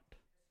you're not,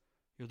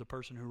 you're the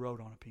person who rode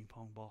on a ping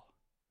pong ball.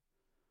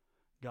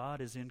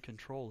 God is in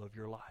control of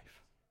your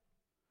life.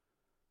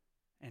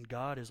 And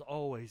God is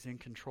always in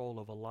control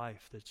of a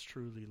life that's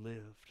truly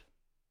lived.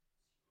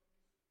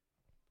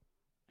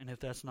 And if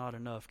that's not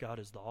enough, God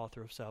is the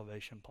author of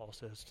salvation, Paul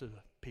says to the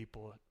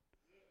people at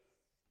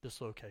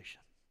this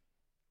location.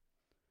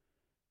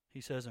 He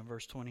says in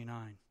verse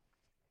 29,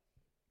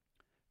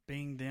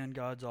 being then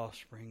God's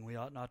offspring, we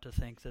ought not to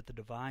think that the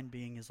divine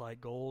being is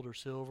like gold or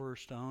silver or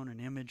stone, an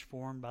image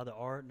formed by the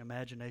art and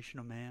imagination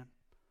of man.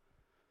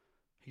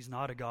 He's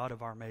not a God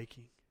of our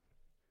making.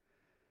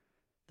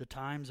 The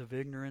times of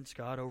ignorance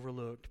God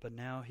overlooked, but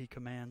now He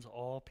commands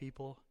all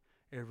people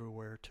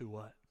everywhere to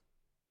what?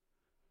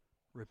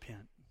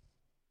 Repent.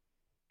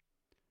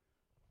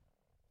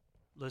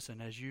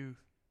 Listen, as you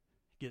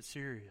get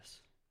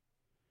serious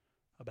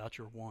about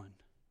your one,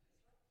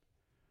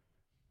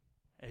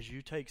 as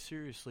you take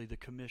seriously the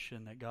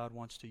commission that God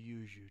wants to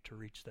use you to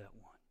reach that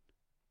one,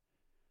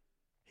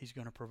 He's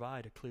going to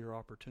provide a clear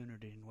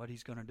opportunity. And what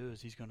He's going to do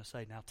is He's going to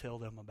say, now tell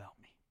them about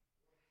me.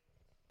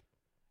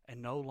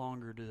 And no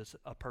longer does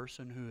a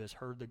person who has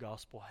heard the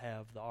gospel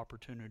have the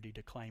opportunity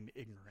to claim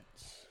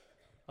ignorance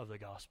of the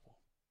gospel.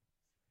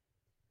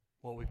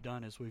 What we've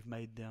done is we've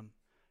made them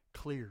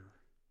clear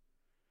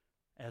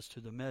as to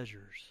the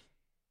measures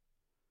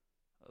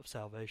of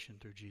salvation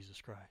through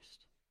Jesus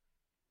Christ.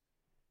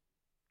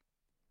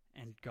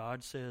 And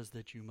God says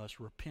that you must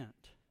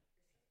repent.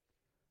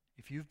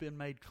 If you've been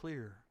made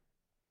clear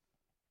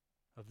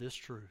of this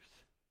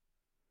truth,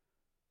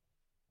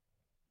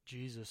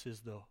 Jesus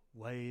is the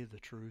way, the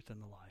truth,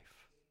 and the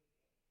life.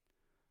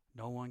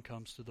 No one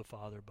comes to the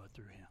Father but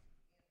through Him.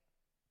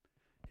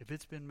 If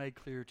it's been made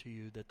clear to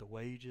you that the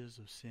wages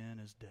of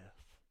sin is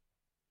death,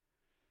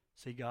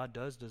 see, God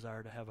does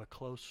desire to have a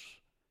close,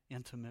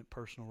 intimate,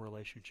 personal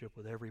relationship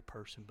with every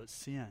person, but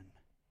sin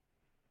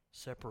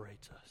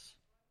separates us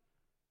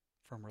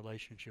from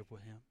relationship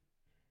with Him.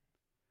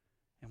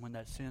 And when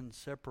that sin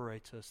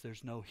separates us,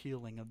 there's no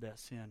healing of that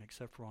sin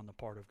except for on the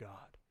part of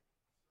God.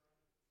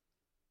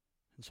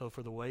 And so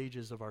for the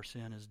wages of our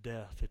sin is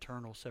death,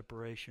 eternal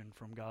separation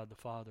from God the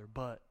Father,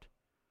 but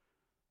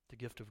the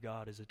gift of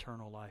God is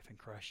eternal life in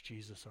Christ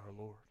Jesus our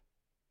Lord.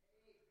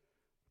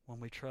 When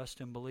we trust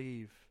and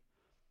believe,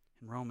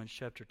 in Romans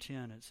chapter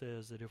 10 it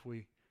says that if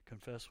we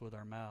confess with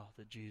our mouth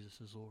that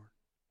Jesus is Lord,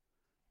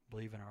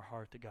 believe in our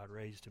heart that God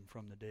raised Him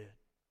from the dead,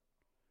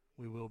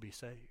 we will be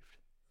saved.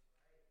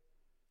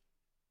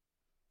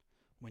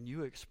 When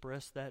you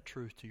express that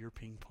truth to your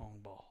ping pong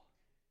ball,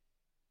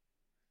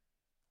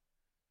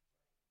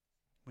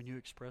 when you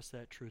express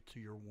that truth to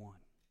your one,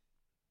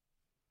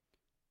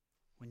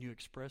 when you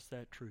express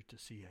that truth to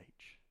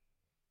CH,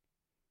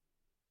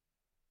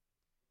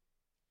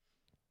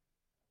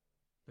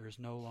 there is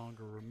no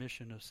longer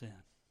remission of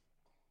sin.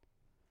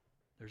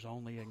 There's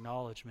only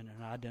acknowledgement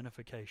and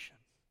identification.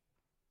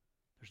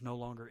 There's no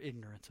longer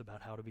ignorance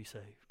about how to be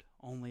saved.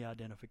 Only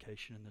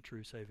identification in the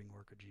true saving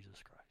work of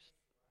Jesus Christ.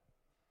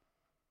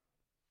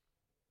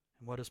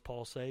 And what does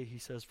Paul say? He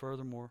says,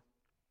 furthermore,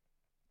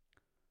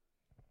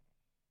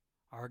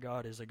 our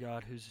God is a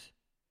God who's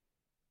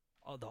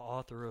the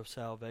author of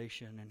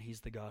salvation, and He's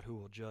the God who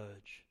will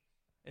judge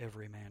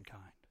every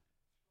mankind.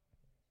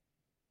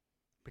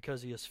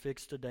 Because He has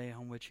fixed a day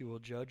on which He will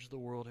judge the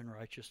world in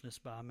righteousness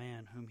by a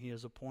man whom He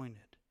has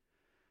appointed.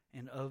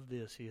 And of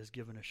this He has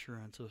given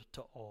assurance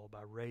to all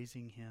by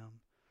raising Him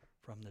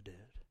from the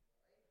dead.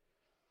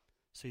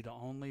 See, the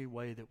only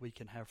way that we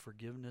can have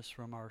forgiveness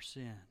from our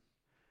sin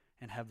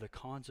and have the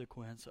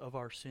consequence of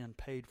our sin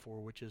paid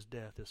for, which is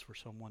death, is for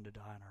someone to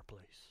die in our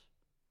place.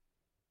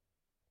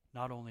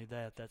 Not only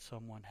that, that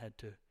someone had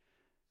to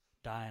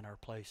die in our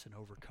place and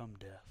overcome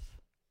death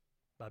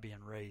by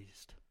being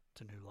raised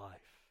to new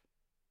life.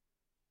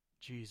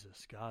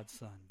 Jesus, God's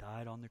Son,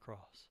 died on the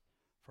cross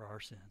for our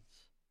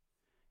sins.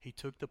 He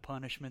took the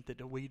punishment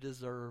that we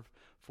deserve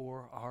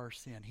for our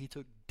sin. He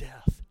took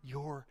death,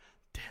 your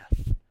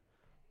death,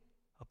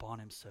 upon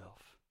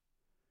Himself.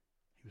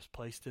 He was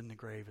placed in the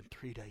grave, and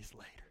 3 days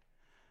later,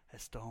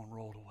 that stone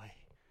rolled away.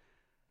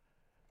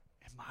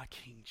 And my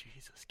King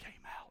Jesus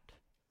came out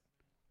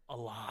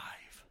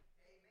alive.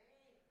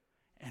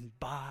 And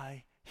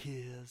by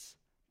His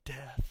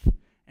death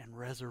and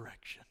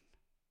resurrection,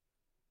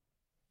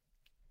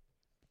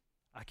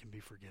 I can be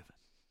forgiven.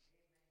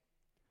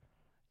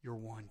 Your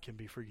one can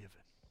be forgiven.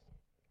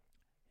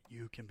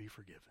 You can be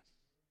forgiven.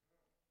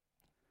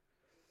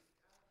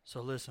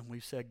 So listen,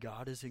 we've said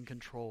God is in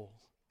control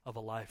of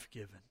a life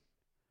given.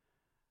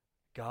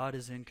 God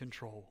is in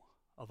control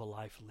of a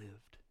life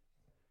lived.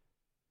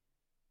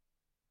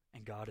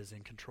 And God is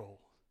in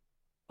control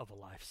of a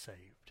life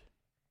saved.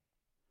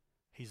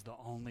 He's the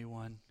only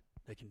one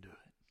that can do it.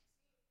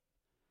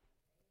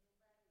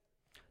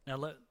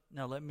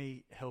 Now let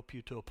me help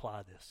you to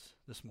apply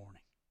this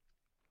morning.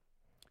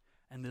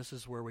 And this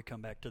is where we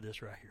come back to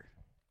this right here.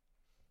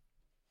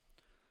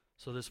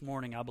 So this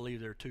morning, I believe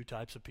there are two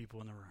types of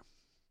people in the room.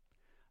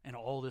 And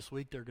all this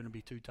week, there are going to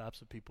be two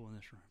types of people in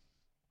this room.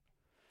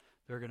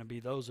 There are going to be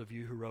those of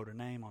you who wrote a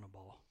name on a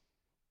ball.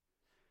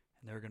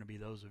 And there are going to be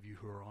those of you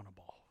who are on a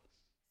ball.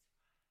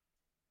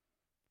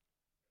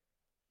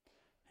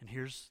 And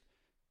here's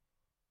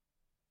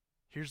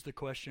the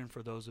question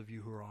for those of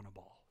you who are on a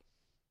ball.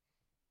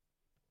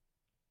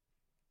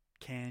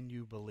 Can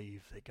you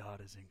believe that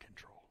God is in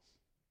control?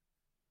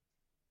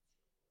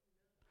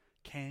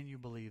 Can you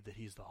believe that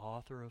He's the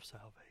author of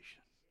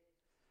salvation?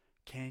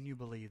 Can you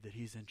believe that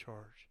He's in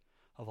charge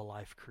of a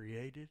life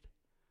created,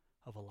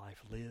 of a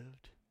life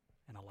lived,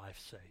 and a life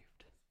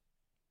saved?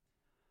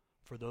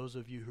 For those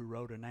of you who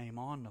wrote a name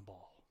on the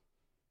ball,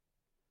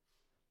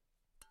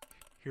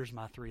 here's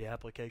my 3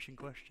 application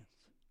questions.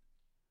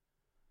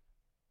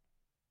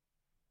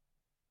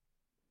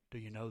 Do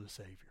you know the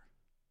Savior?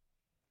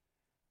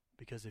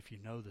 Because if you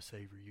know the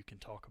Savior, you can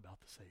talk about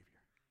the Savior.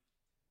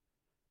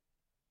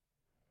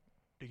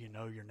 Do you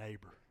know your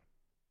neighbor?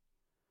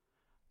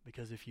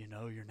 Because if you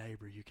know your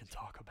neighbor, you can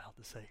talk about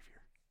the Savior.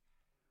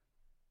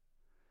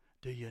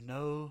 Do you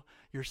know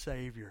your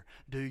Savior?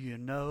 Do you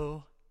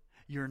know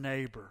your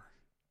neighbor?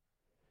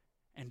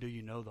 And do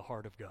you know the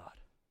heart of God?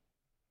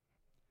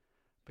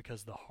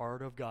 Because the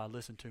heart of God,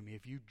 listen to me,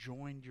 if you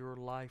joined your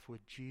life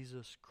with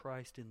Jesus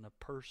Christ in the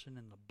person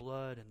and the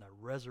blood and the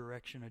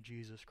resurrection of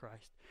Jesus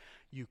Christ,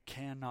 you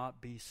cannot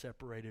be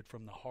separated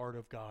from the heart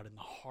of God, and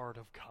the heart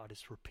of God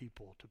is for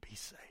people to be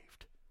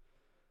saved.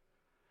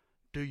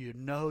 Do you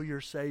know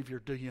your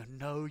Savior? Do you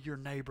know your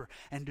neighbor?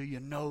 And do you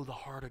know the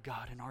heart of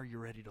God? And are you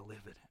ready to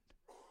live in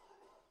it?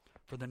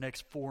 For the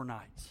next 4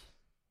 nights.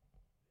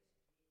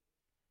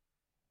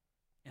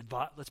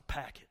 Let's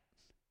pack it.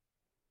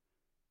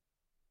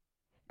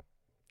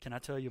 Can I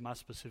tell you my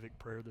specific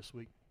prayer this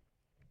week?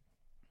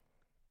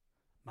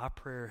 My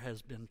prayer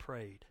has been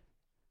prayed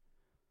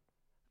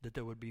that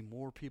there would be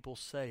more people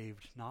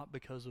saved, not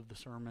because of the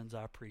sermons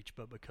I preach,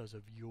 but because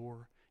of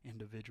your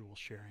individual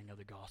sharing of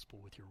the gospel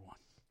with your one.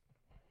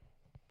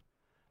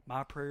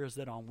 My prayer is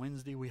that on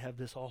Wednesday we have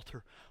this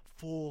altar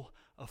full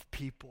of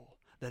people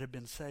that have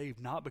been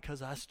saved, not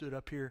because I stood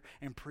up here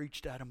and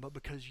preached at them, but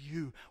because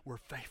you were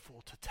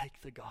faithful to take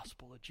the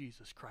gospel of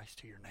Jesus Christ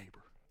to your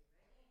neighbor.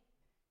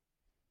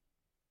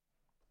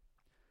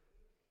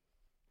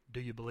 Do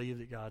you believe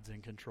that God's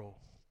in control?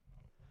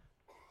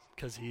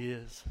 Because He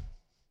is.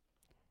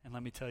 And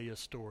let me tell you a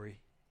story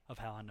of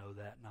how I know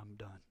that, and I'm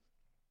done.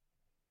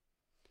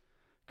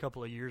 A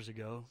couple of years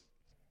ago,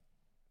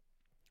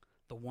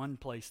 the one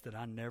place that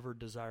I never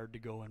desired to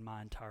go in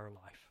my entire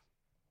life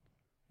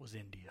was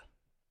India.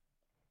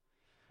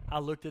 I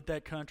looked at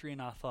that country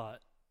and I thought,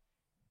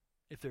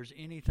 if there's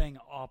anything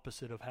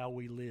opposite of how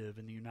we live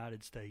in the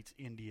United States,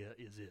 India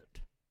is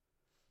it.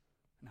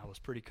 And I was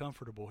pretty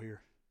comfortable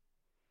here.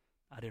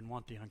 I didn't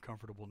want the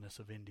uncomfortableness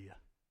of India.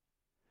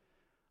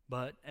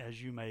 But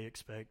as you may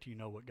expect, you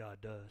know what God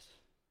does.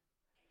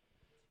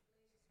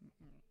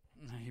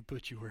 He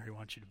puts you where He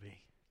wants you to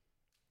be.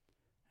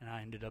 And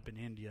I ended up in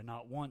India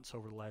not once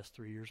over the last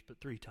 3 years,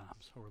 but 3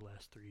 times over the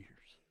last 3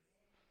 years.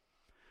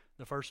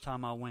 The first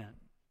time I went,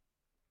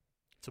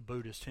 it's a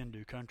Buddhist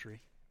Hindu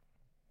country.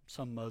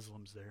 Some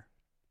Muslims there.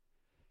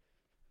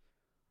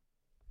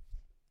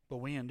 But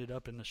we ended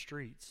up in the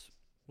streets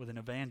with an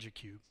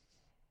EvangeCube.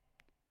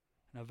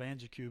 An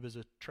EvangeCube is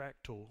a track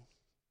tool.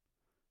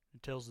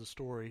 It tells the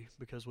story,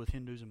 because with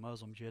Hindus and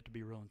Muslims you have to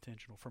be real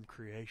intentional, from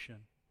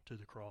creation to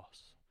the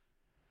cross.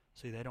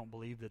 See, they don't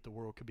believe that the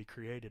world could be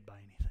created by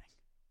anything.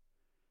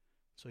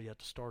 So you have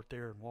to start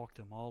there and walk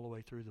them all the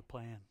way through the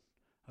plan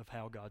of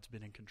how God's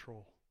been in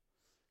control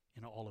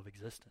in all of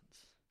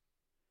existence.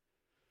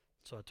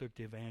 So I took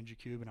the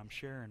EvangeCube and I'm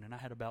sharing, and I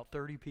had about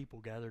 30 people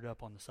gathered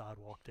up on the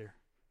sidewalk there.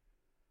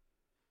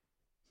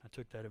 I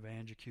took that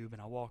EvangeCube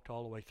and I walked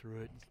all the way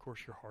through it. And of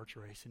course, your heart's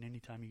racing.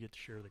 Anytime you get to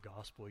share the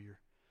gospel, your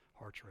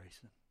heart's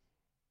racing.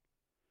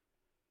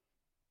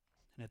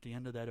 And at the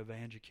end of that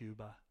EvangeCube,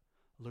 I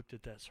looked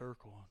at that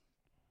circle and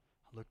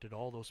I looked at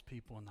all those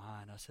people in the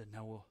eye, and I said,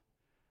 now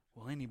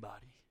will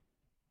anybody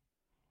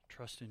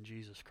trust in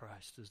Jesus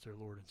Christ as their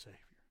Lord and Savior?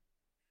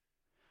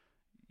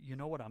 You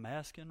know what I'm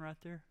asking right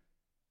there?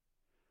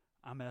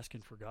 I'm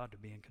asking for God to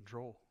be in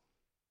control.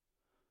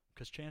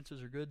 Because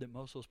chances are good that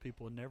most of those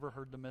people had never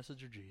heard the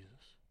message of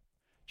Jesus.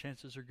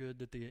 Chances are good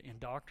that the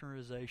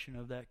indoctrination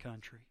of that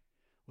country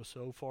was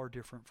so far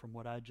different from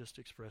what I just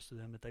expressed to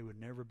them that they would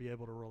never be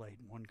able to relate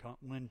in one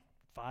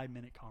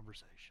 5-minute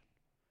conversation.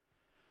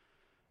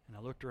 And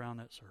I looked around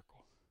that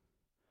circle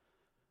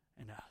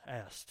and I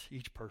asked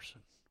each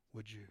person,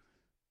 would you?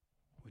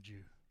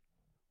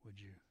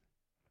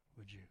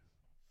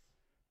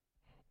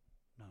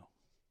 No.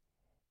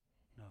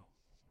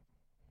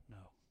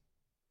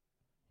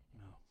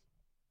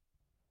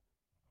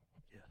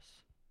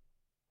 Yes.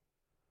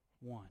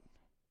 One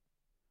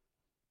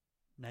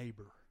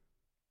neighbor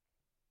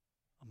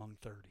among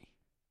 30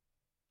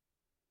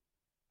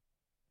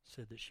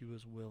 said that she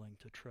was willing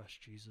to trust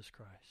Jesus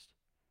Christ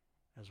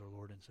as her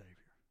Lord and Savior.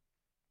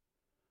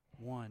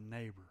 One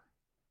neighbor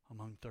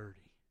among 30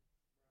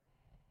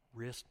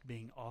 risked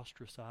being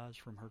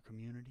ostracized from her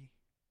community,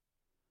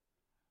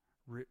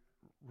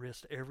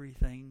 risked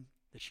everything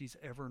that she's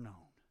ever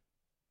known.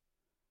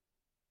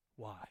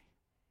 Why?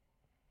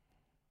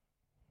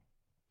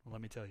 Well,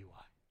 let me tell you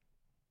why.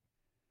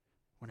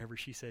 whenever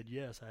she said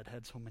yes, I'd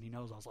had so many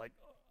no's. I was like,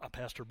 I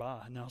passed her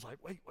by, and I was like,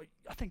 wait,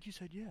 I think you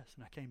said yes.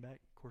 And I came back.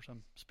 Of course,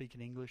 I'm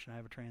speaking English, and I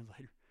have a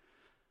translator.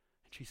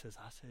 And she says,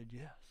 I said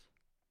yes.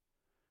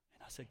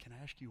 And I said, can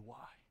I ask you why?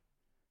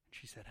 And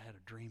she said, I had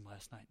a dream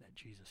last night that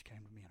Jesus came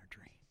to me in a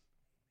dream.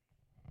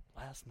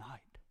 Last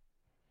night,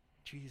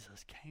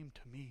 Jesus came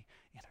to me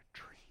in a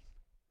dream.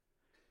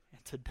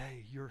 And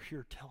today, you're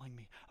here telling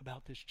me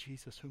about this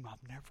Jesus whom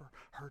I've never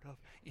heard of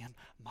in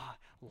my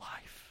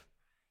life.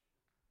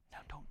 Now,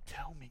 don't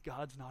tell me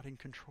God's not in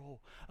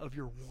control of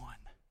your one.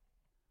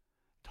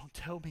 Don't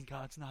tell me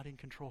God's not in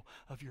control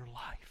of your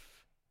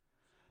life.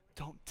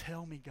 Don't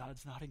tell me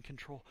God's not in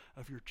control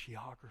of your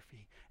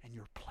geography and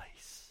your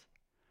place.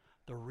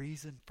 The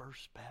reason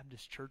First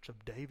Baptist Church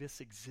of Davis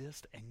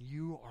exists and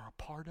you are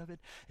a part of it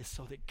is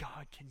so that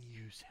God can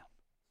use him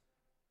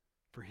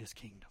for his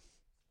kingdom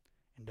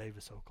in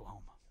Davis,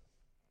 Oklahoma.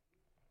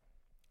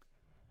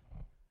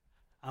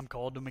 I'm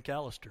called to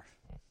McAllister.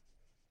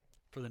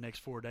 For the next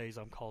 4 days,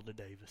 I'm called to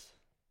Davis.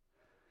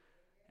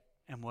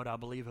 And what I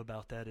believe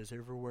about that is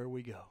everywhere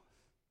we go,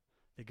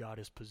 that God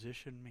has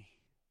positioned me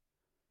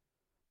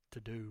to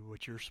do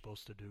what you're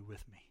supposed to do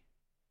with me.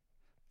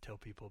 Tell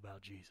people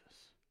about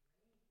Jesus.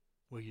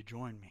 Will you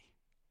join me?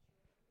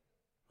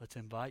 Let's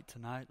invite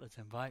tonight. Let's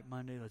invite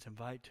Monday. Let's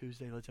invite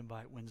Tuesday. Let's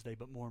invite Wednesday.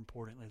 But more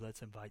importantly,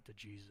 let's invite the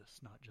Jesus,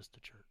 not just the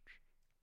church.